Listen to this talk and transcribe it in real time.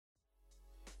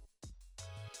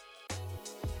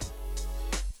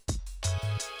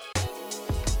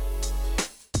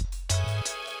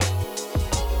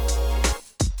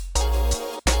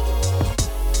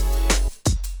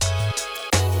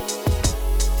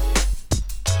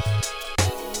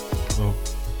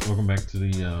back to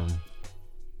the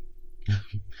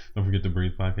Don't Forget to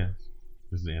Breathe podcast.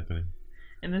 This is Anthony.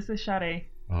 And this is Sade.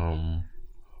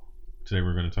 Today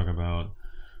we're going to talk about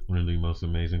one of the most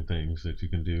amazing things that you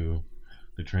can do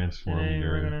to transform Today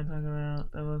your... we're going to talk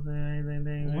about the most amazing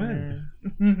thing.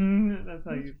 What? That's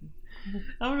how you...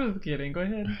 I'm just kidding. Go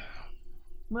ahead.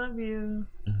 Love you.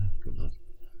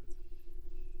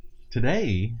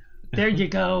 Today... There you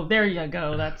go. There you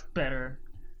go. That's better.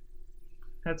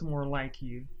 That's more like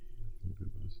you.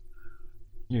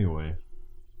 Anyway,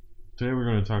 today we're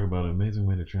going to talk about an amazing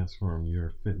way to transform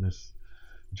your fitness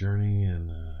journey and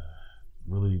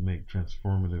really make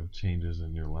transformative changes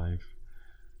in your life.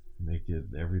 Make it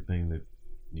everything that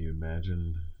you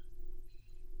imagined.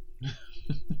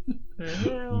 The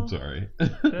hell? I'm sorry.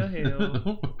 The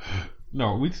hell?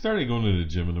 No, we started going to the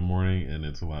gym in the morning and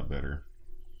it's a lot better.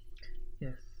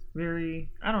 Yes. Very,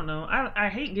 I don't know. I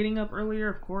hate getting up earlier,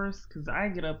 of course, because I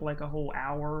get up like a whole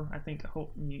hour. I think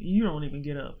you don't even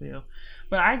get up,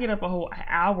 but I get up a whole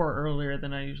hour earlier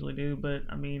than I usually do. But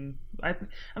I mean,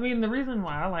 the reason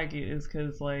why I like it is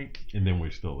because like. And then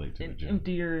we're still late to the gym.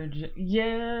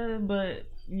 Yeah, but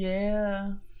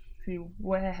yeah. See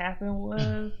what happened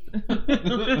was.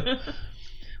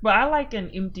 But I like an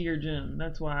emptier gym.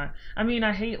 That's why. I mean,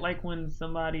 I hate like when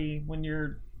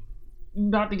you're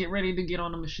about to get ready to get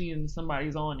on the machine and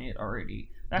somebody's on it already.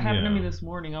 That happened to me this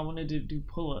morning. I wanted to do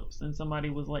pull-ups and somebody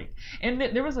was like, and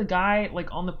there was a guy like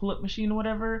on the pull-up machine or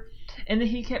whatever, and then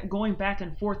he kept going back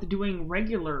and forth doing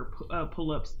regular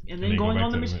pull-ups and then going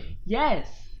on the machine. Yes.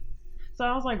 So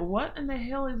I was like, what in the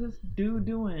hell is this dude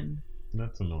doing?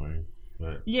 That's annoying.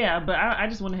 But yeah, but I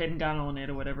just went ahead and got on it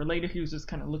or whatever. Later he was just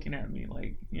kind of looking at me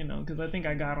like, because I think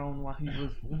I got on while he was,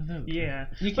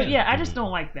 I just don't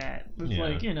like that. It's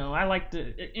like, I like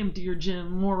the emptier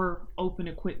gym, more open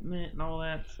equipment and all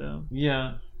that, so.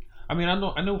 Yeah. I mean, I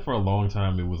know for a long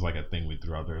time it was like a thing we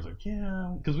threw out there. It's like,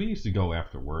 because we used to go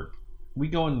after work. We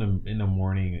go in the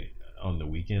morning on the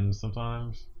weekends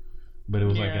sometimes, but it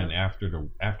was like an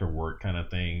after work kind of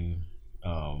thing.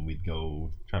 We'd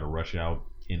go try to rush out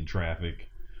in traffic,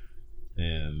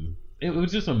 and it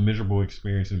was just a miserable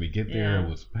experience. And we get there, it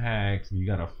was packed. You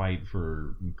got to fight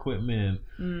for equipment,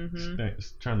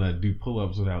 trying to do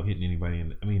pull-ups without hitting anybody.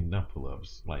 Not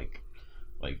pull-ups, like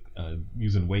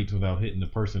using weights without hitting the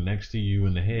person next to you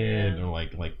in the head, or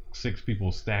like 6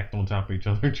 people stacked on top of each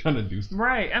other trying to do stuff.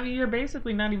 Right. I mean, you're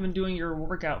basically not even doing your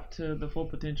workout to the full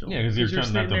potential. Yeah, because you're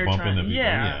trying not to bump into people.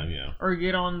 Yeah. Or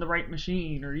get on the right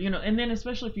machine, or and then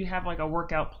especially if you have like a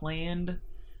workout planned.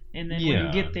 And then when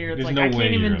you get there, it's like, I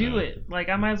can't even do it. Like,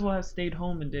 I might as well have stayed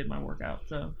home and did my workout.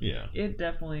 So,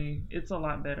 it's a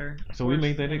lot better. So, we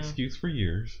made that excuse for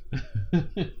years.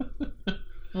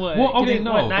 What? Well, okay,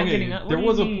 there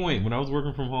was a point when I was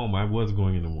working from home, I was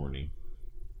going in the morning.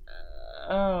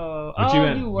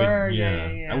 You were.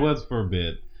 Yeah. I was for a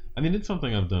bit. I mean, it's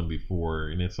something I've done before,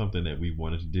 and it's something that we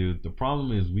wanted to do. The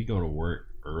problem is we go to work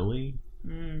early.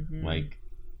 Mm-hmm. Like,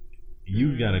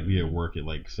 you got to be at work at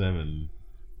like 7.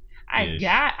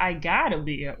 I gotta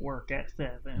be at work at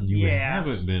 7. You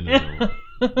haven't been.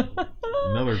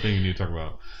 Another thing you need to talk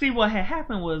about. See, what had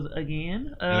happened was,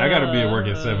 again, and I gotta be at work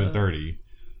at 7:30.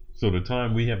 So the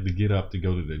time we have to get up to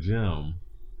go to the gym,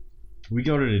 we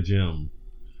go to the gym.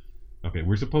 Okay,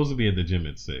 we're supposed to be at the gym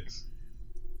at 6.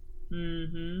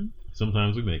 Mm-hmm.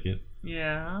 Sometimes we make it.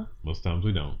 Yeah. Most times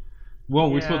we don't. Well,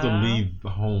 we're supposed to leave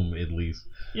home at least.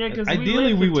 Yeah, because we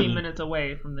live 15 minutes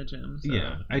away from the gym.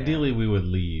 So, ideally we would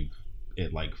leave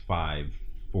at like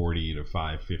 5:40 to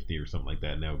 5:50 or something like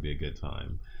that, and that would be a good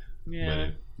time. Yeah.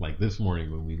 But like this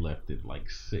morning when we left at like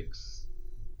 6:15.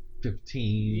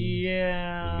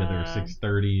 Yeah. We got there at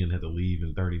 6:30 and had to leave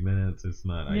in 30 minutes. It's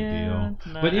not ideal. It's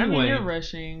not. But anyway, you're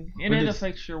rushing, and it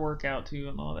affects your workout too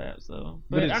and all that. So,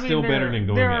 but it's still better than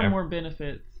going. There are more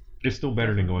benefits. It's still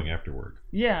better than going after work.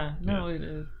 Yeah, it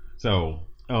is. So,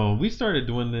 we started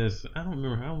doing this, I don't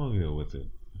remember how long ago was it?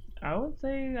 I would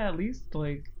say at least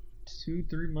like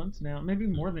 2-3 months now. Maybe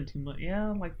more than 2 months.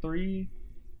 Yeah, like 3.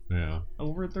 Yeah.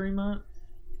 Over 3 months.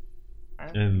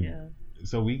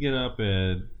 So we get up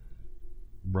at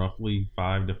roughly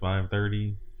 5 to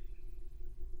 5:30.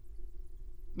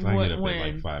 So I get up at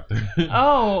like 5:30.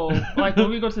 Oh, like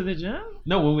when we go to the gym?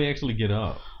 No, when we actually get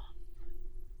up.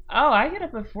 Oh, I get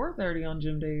up at 4:30 on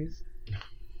gym days.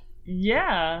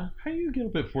 Yeah. How do you get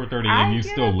up at 4:30 and you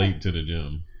still late to the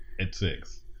gym at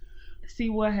 6? See,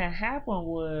 what had happened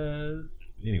was...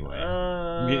 Anyway,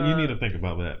 you need to think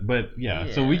about that. But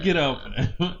so we get up.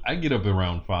 I get up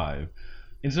around 5.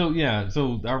 And so,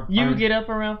 You get up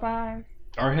around 5?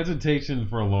 Our hesitation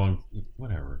for a long...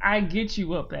 Whatever. I get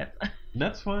you up at...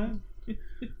 That's fine.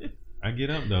 I get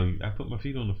up though. I put my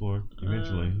feet on the floor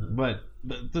eventually. But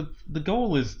the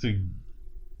goal is to.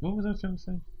 What was I trying to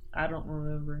say? I don't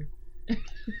remember. I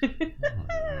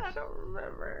don't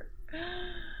remember.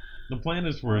 The plan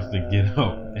is for us to get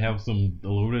up, have a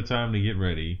little bit of time to get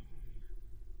ready,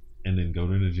 and then go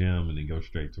to the gym and then go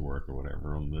straight to work or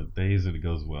whatever. On the days that it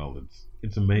goes well,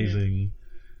 it's amazing.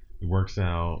 It works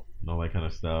out and all that kind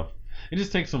of stuff. It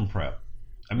just takes some prep.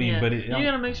 I mean, but you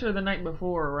gotta make sure the night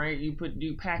before, right? You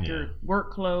pack your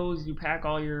work clothes, you pack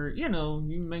all your, you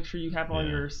make sure you have all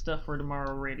your stuff for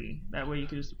tomorrow ready. That way you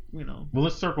can just, Well,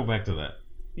 let's circle back to that.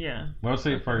 Yeah. What I'll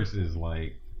say first is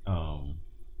like,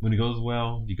 when it goes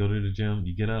well, you go to the gym,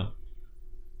 you get up,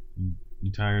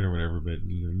 you're tired or whatever, but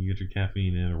you get your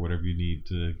caffeine in or whatever you need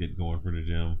to get going for the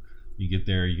gym. You get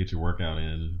there, you get your workout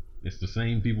in. It's the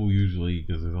same people usually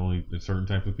because there's certain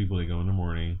types of people that go in the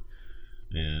morning,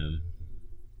 and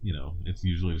it's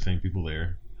usually the same people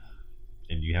there,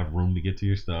 and you have room to get to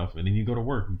your stuff, and then you go to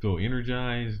work. You feel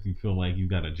energized. You feel like you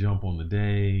got a jump on the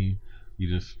day. You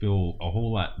just feel a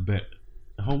whole lot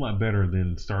better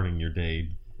than starting your day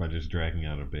by just dragging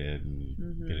out of bed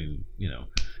and getting,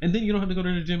 and then you don't have to go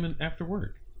to the gym after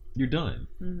work. You're done.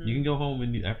 You can go home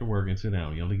and after work and sit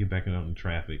down. You don't have to get back out in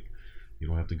traffic. You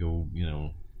don't have to go,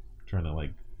 trying to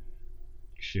like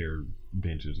share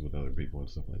benches with other people and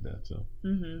stuff like that. So,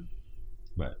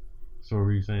 but so what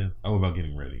were you saying? Oh, about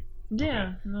getting ready. Yeah.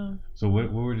 Okay. No. So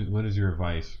what is your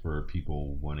advice for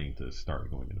people wanting to start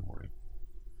going in the morning?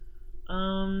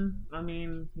 I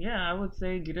mean, I would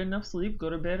say get enough sleep, go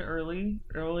to bed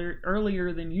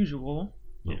earlier than usual.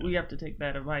 But we have to take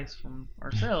that advice from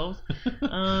ourselves.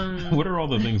 What are all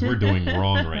the things we're doing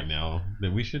wrong right now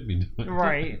that we should be doing?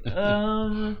 Right.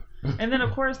 And then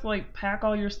of course, like pack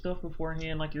all your stuff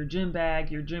beforehand, like your gym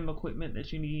bag, your gym equipment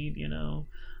that you need, your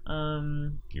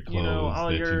clothes,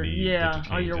 all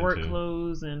your work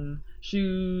clothes and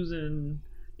shoes and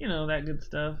that good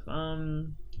stuff.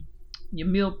 Your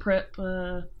meal prep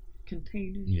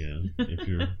containers. Yeah,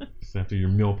 it's after your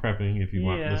meal prepping, if you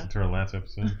want to listen to our last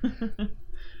episode.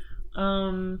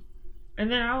 And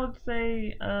then I would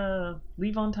say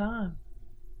leave on time.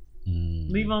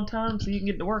 Leave on time so you can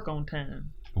get to work on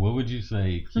time. What would you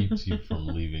say keeps you from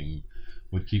leaving?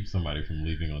 Would keep somebody from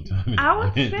leaving on time? I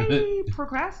would say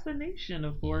procrastination,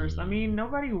 of course. I mean,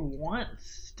 nobody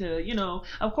wants to,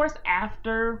 of course,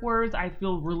 afterwards, I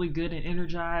feel really good and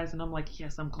energized, and I'm like,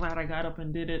 yes, I'm glad I got up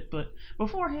and did it. But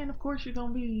beforehand, of course, you're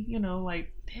going to be,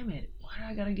 like, damn it, why do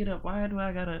I got to get up? Why do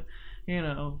I got to,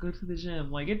 go to the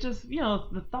gym? Like, it just,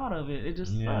 the thought of it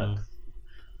just sucks.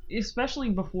 Especially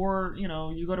before, you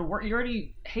go to work. You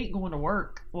already hate going to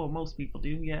work. Well, most people do,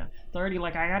 yeah. It's already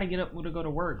like, I got to get up to go to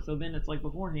work. So then it's like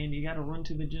beforehand, you got to run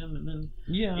to the gym and then,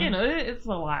 it's a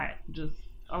lot. Just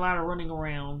a lot of running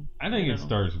around. I think it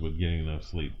starts with getting enough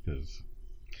sleep because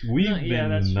we've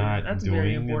been not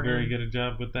doing a very good a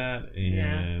job with that.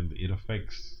 And it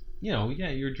affects,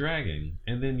 you're dragging.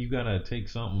 And then you got to take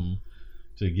something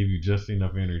to give you just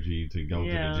enough energy to go to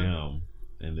the gym.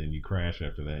 And then you crash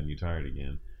after that and you're tired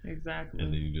again. Exactly.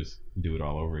 And then you just do it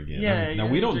all over again. Yeah. Now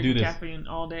we don't do this caffeine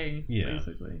all day. Yeah.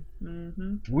 Basically.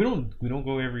 We don't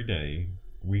go every day.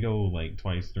 We go like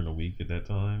twice during the week at that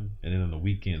time, and then on the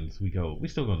weekends we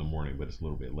still go in the morning, but it's a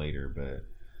little bit later. But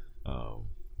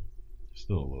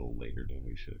still a little later than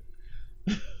we should.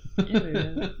 It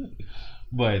is.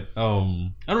 But I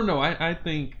don't know. I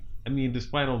think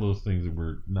despite all those things that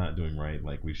we're not doing right,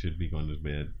 like we should be going to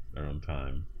bed on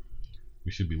time. We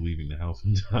should be leaving the house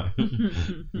on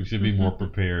time. We should be more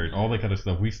prepared. All that kind of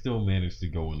stuff. We still managed to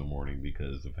go in the morning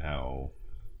because of how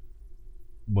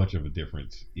much of a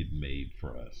difference it made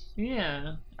for us.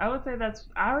 Yeah. I would say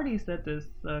I already said this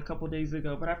a couple days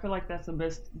ago, but I feel like that's the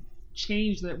best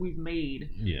change that we've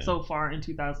made so far in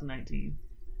 2019.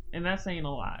 And that's saying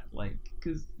a lot. Like,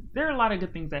 because there are a lot of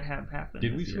good things that have happened.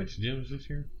 Did we switch gyms this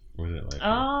year? Or was it last year?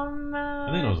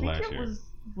 I think it was last year.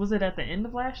 Was it at the end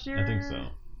of last year? I think so.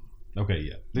 Okay,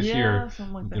 yeah. This year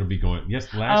like it'll be going.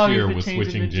 Yes, last year was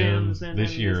switching gyms.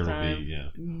 This year it'll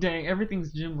be Dang,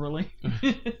 everything's gym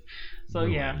related. So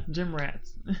really. Gym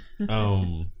rats.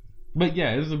 But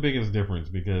yeah, it's the biggest difference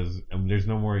because there's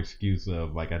no more excuse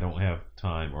of like I don't have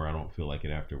time or I don't feel like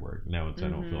it after work. Now it's I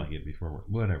don't feel like it before work.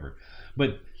 Whatever.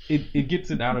 But it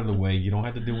gets it out of the way. You don't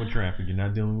have to deal with traffic. You're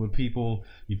not dealing with people.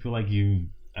 You feel like you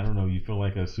feel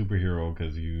like a superhero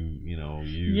because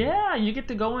you get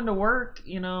to go into work,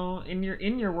 and you're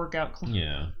in your workout clothes.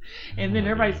 Yeah. And then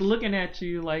everybody's looking at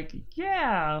you like,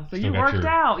 so still you worked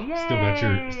out. Yeah.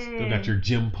 Still got your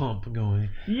gym pump going.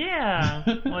 Yeah.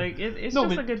 Like it's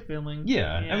just a good feeling.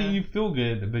 Yeah. I mean, you feel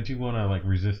good, but you want to like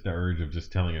resist the urge of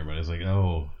just telling everybody. It's like,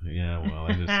 oh, yeah, well,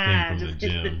 I just came from the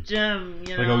gym. Hit the gym,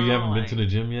 you know. Like, oh, you haven't been to the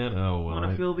gym yet? Oh, well.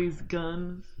 Want to feel these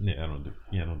guns? Yeah, I don't do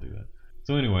that.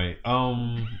 So anyway,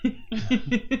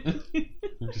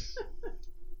 just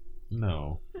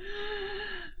no,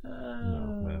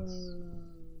 that's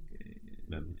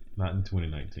not in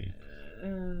 2019.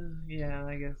 Yeah,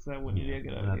 I guess that wouldn't be a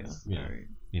good idea. Yeah. Right.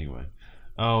 Anyway,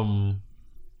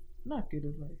 not good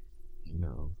advice.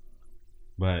 No,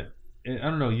 but I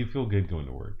don't know. You feel good going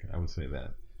to work. I would say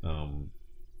that. I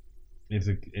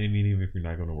mean, even if you're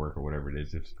not going to work or whatever it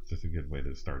is, it's just a good way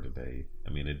to start the day. I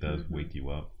mean, it does wake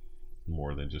you up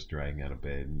more than just dragging out of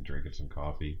bed and drinking some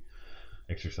coffee.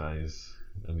 Exercise.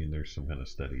 I mean, there's some kind of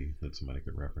study that somebody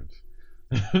could reference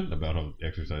about how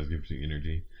exercise gives you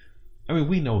energy. I mean,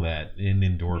 we know that in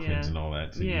endorphins and all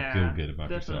that, so you feel good about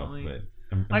definitely. yourself.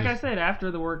 But I said, after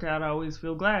the workout, I always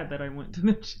feel glad that I went to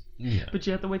the gym. Yeah. But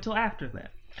you have to wait till after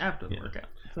that, after the workout.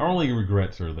 So. Our only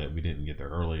regrets are that we didn't get there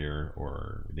earlier,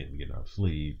 or we didn't get enough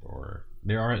sleep, or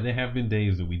there have been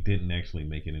days that we didn't actually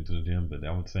make it into the gym. But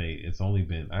I would say it's only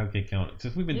been, I could count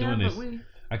since we've been doing this.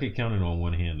 I could count it on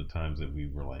one hand the times that we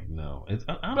were like, no. It's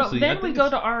honestly. But then we go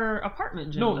to our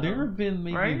apartment gym. No, there have been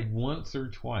maybe once or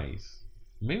twice,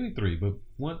 maybe three, but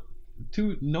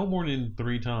two, no more than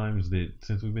 3 times that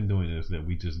since we've been doing this that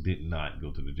we just did not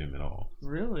go to the gym at all.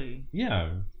 Really? Yeah.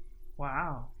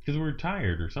 Wow. Because we were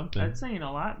tired or something. That's saying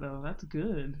a lot, though. That's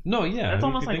good. No, yeah. That's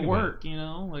almost like work, you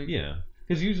know? Like. Yeah.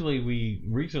 Because usually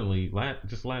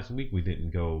just last week, we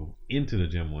didn't go into the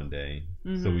gym one day.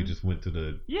 So we just went to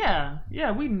the... Yeah.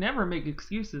 We never make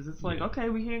excuses. It's like, okay,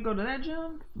 we can't go to that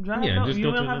gym? You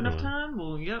don't have enough time?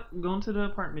 Well, going to the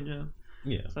apartment gym.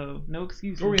 Yeah. So, no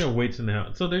excuses. Or we have weights in the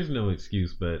house. So there's no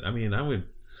excuse, but, I mean, I would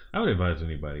advise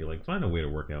anybody, like, find a way to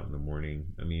work out in the morning.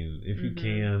 I mean, if you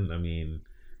can, I mean...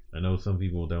 I know some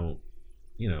people don't,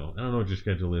 I don't know what your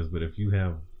schedule is, but if you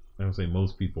have, I would say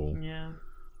most people,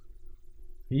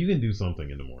 you can do something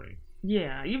in the morning.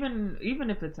 Yeah, even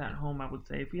if it's at home, I would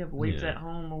say if you have weights at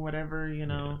home or whatever,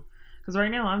 because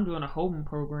right now I'm doing a home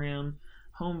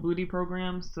booty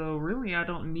program, so really I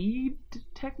don't need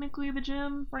technically the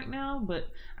gym right now, but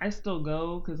I still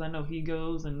go because I know he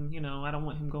goes, and I don't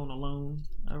want him going alone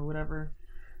or whatever.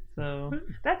 So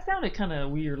that sounded kind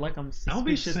of weird, like I'm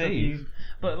suspicious of you,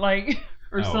 but like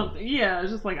or something. Yeah,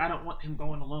 it's just like I don't want him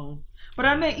going alone. But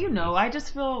I meant, I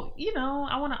just feel,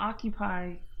 I want to I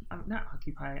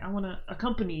want to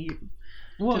accompany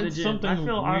you to the gym. Something I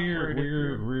feel awkward.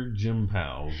 We're gym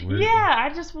pals.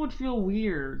 I just would feel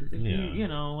weird if you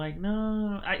like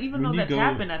no. Even though that's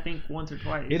happened, I think once or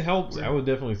twice. It helps. I would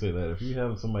definitely say that if you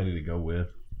have somebody to go with,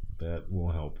 that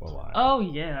will help a lot. Oh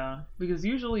yeah, because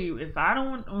usually if I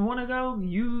don't want to go,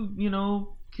 you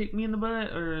kick me in the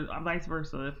butt, or vice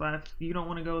versa. If you don't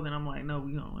want to go, then I'm like, no,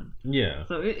 we going. Yeah.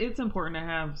 So it's important to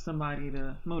have somebody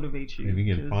to motivate you. If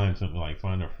you can find something, like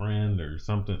find a friend or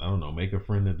something, I don't know, make a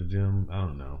friend at the gym. I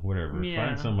don't know, whatever. Yeah.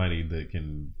 Find somebody that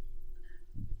can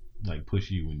like push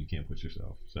you when you can't push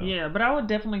yourself. So. Yeah, but I would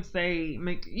definitely say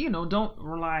don't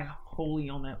rely wholly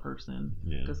on that person,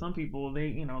 because some people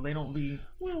they don't be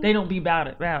about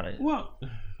it. Well,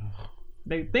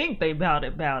 they think they about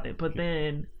it, but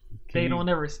then they don't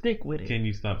ever stick with it. Can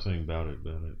you stop saying about it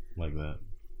like that?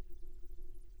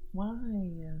 Why?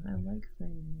 I like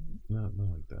saying it. Not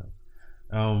like that.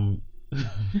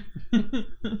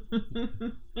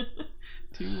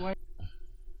 Too white.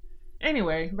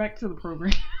 Anyway, back to the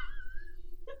program.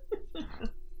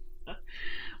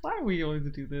 Why do we always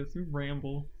do this? We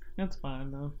ramble. That's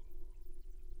fine though.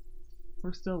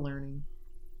 We're still learning.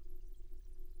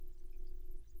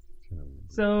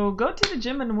 So go to the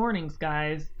gym in the mornings,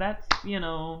 guys. That's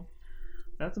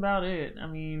that's about it. I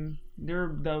mean,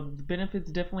 the benefits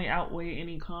definitely outweigh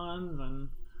any cons, and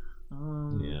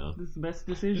this is the best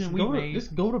decision we made.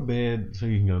 Just go to bed so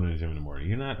you can go to the gym in the morning.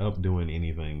 You're not up doing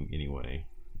anything anyway.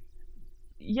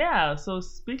 Yeah. So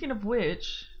speaking of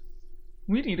which,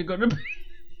 we need to go to bed.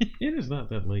 It is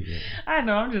not that late yet. I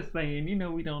know, I'm just saying,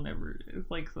 we don't ever, it's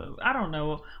like, so, I don't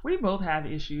know. We both have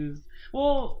issues.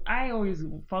 Well, I always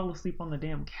fall asleep on the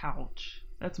damn couch.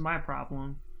 That's my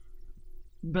problem.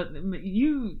 But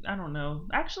I don't know.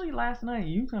 Actually, last night,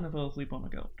 you kind of fell asleep on the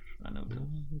couch. I know too.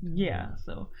 Yeah,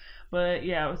 so, but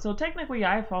yeah, so technically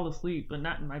I fall asleep, but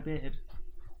not in my bed.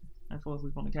 I fall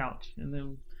asleep on the couch. And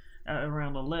then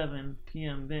around 11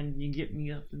 p.m., then you get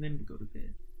me up and then we go to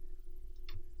bed.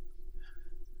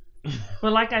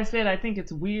 But like I said, I think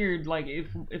it's weird, like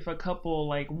if a couple,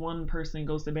 like one person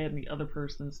goes to bed and the other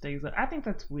person stays up. I think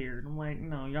that's weird. I'm like,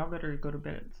 no, y'all better go to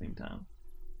bed at the same time.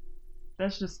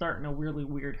 That's just starting a really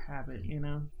weird habit,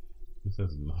 This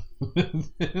is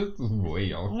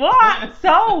way off. What?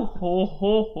 So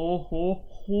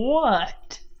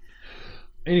What?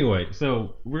 Anyway,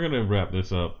 so we're gonna wrap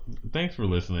this up. Thanks for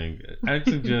listening. I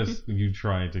suggest you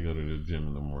try to go to the gym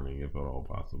in the morning if at all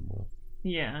possible.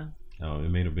 Yeah.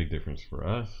 It made a big difference for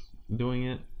us doing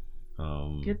it.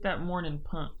 Get that morning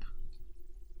pump.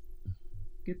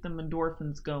 Get them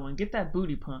endorphins going. Get that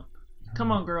booty pump.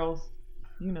 Come on, girls.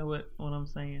 You know what I'm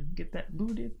saying. Get that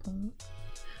booty pump.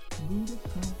 Booty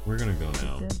pump. We're gonna go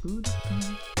now. Get that booty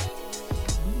pump.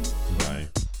 Booty pump. Bye.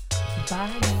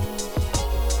 Bye.